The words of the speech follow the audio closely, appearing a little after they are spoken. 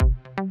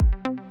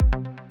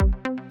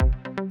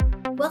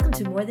Welcome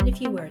to More Than a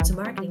Few Words, a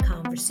marketing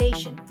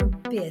conversation for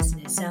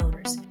business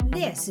owners.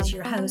 This is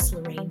your host,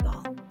 Lorraine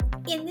Ball.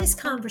 In this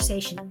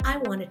conversation, I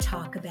want to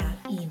talk about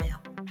email.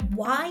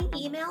 Why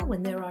email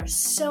when there are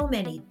so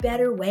many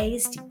better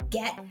ways to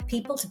get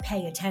people to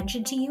pay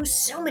attention to you,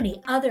 so many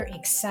other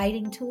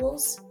exciting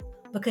tools?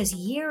 Because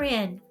year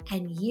in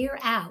and year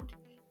out,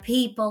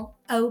 people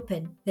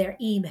open their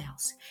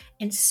emails.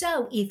 And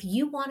so if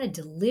you want to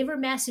deliver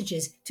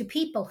messages to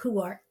people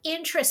who are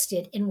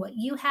interested in what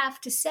you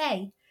have to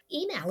say,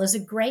 email is a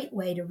great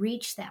way to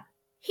reach them.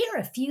 Here are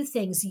a few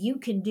things you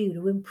can do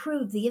to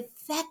improve the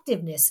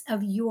effectiveness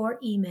of your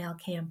email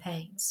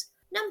campaigns.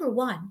 Number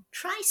one,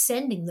 try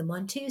sending them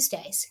on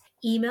Tuesdays.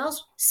 Emails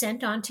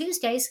sent on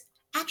Tuesdays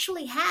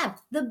actually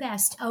have the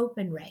best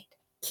open rate.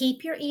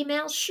 Keep your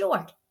emails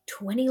short,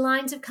 20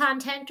 lines of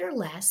content or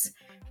less,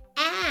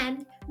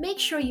 and make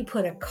sure you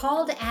put a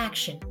call to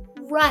action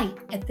right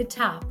at the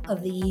top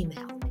of the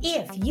email.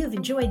 If you've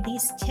enjoyed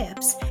these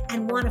tips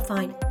and want to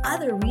find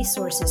other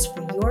resources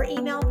for your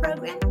email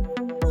program,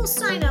 we'll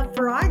sign up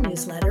for our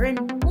newsletter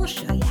and we'll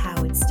show you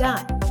how it's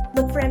done.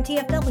 Look for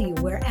MTFW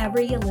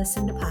wherever you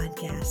listen to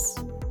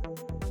podcasts.